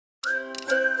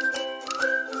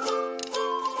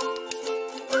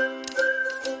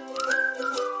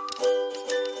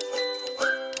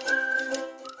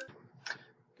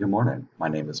morning. My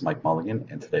name is Mike Mulligan,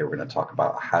 and today we're going to talk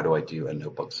about how do I do a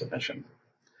notebook submission.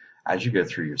 As you go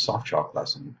through your soft chalk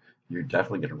lesson, you're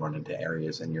definitely going to run into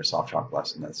areas in your soft chalk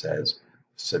lesson that says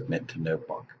submit to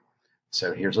notebook.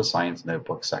 So here's a science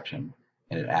notebook section,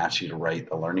 and it asks you to write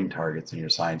the learning targets in your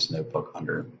science notebook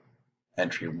under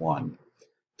entry 1.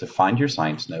 To find your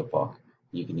science notebook,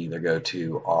 you can either go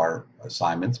to our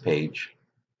assignments page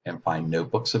and find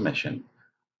notebook submission.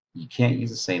 You can't use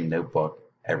the same notebook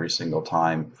every single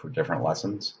time for different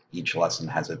lessons. Each lesson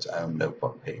has its own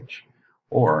notebook page.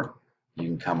 Or you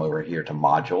can come over here to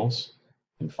modules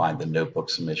and find the notebook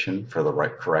submission for the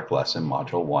correct lesson,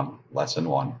 module 1, lesson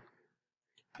 1.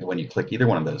 And when you click either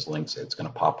one of those links, it's going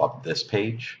to pop up this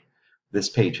page. This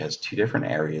page has two different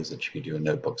areas that you could do a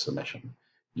notebook submission.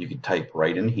 You could type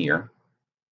right in here,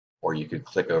 or you could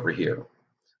click over here.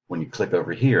 When you click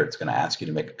over here, it's going to ask you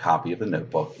to make a copy of the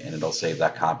notebook, and it'll save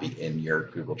that copy in your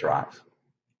Google Drive.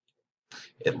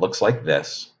 It looks like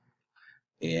this,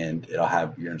 and it'll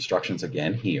have your instructions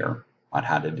again here on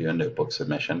how to do a notebook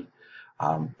submission,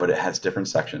 but it has different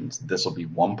sections. This will be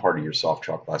one part of your soft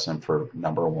chalk lesson for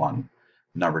number 1.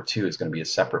 Number 2 is going to be a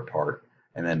separate part,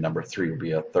 and then number 3 will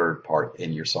be a third part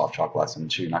in your soft chalk lesson.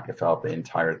 So you're not going to fill out the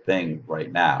entire thing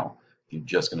right now. You're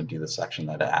just going to do the section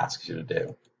that it asks you to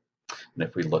do. And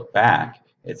if we look back,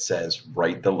 it says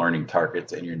write the learning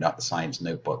targets in your science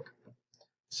notebook.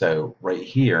 So right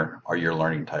here are your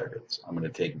learning targets. I'm going to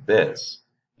take this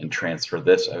and transfer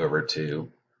this over to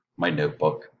my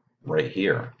notebook right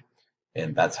here.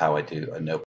 And that's how I do a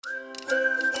notebook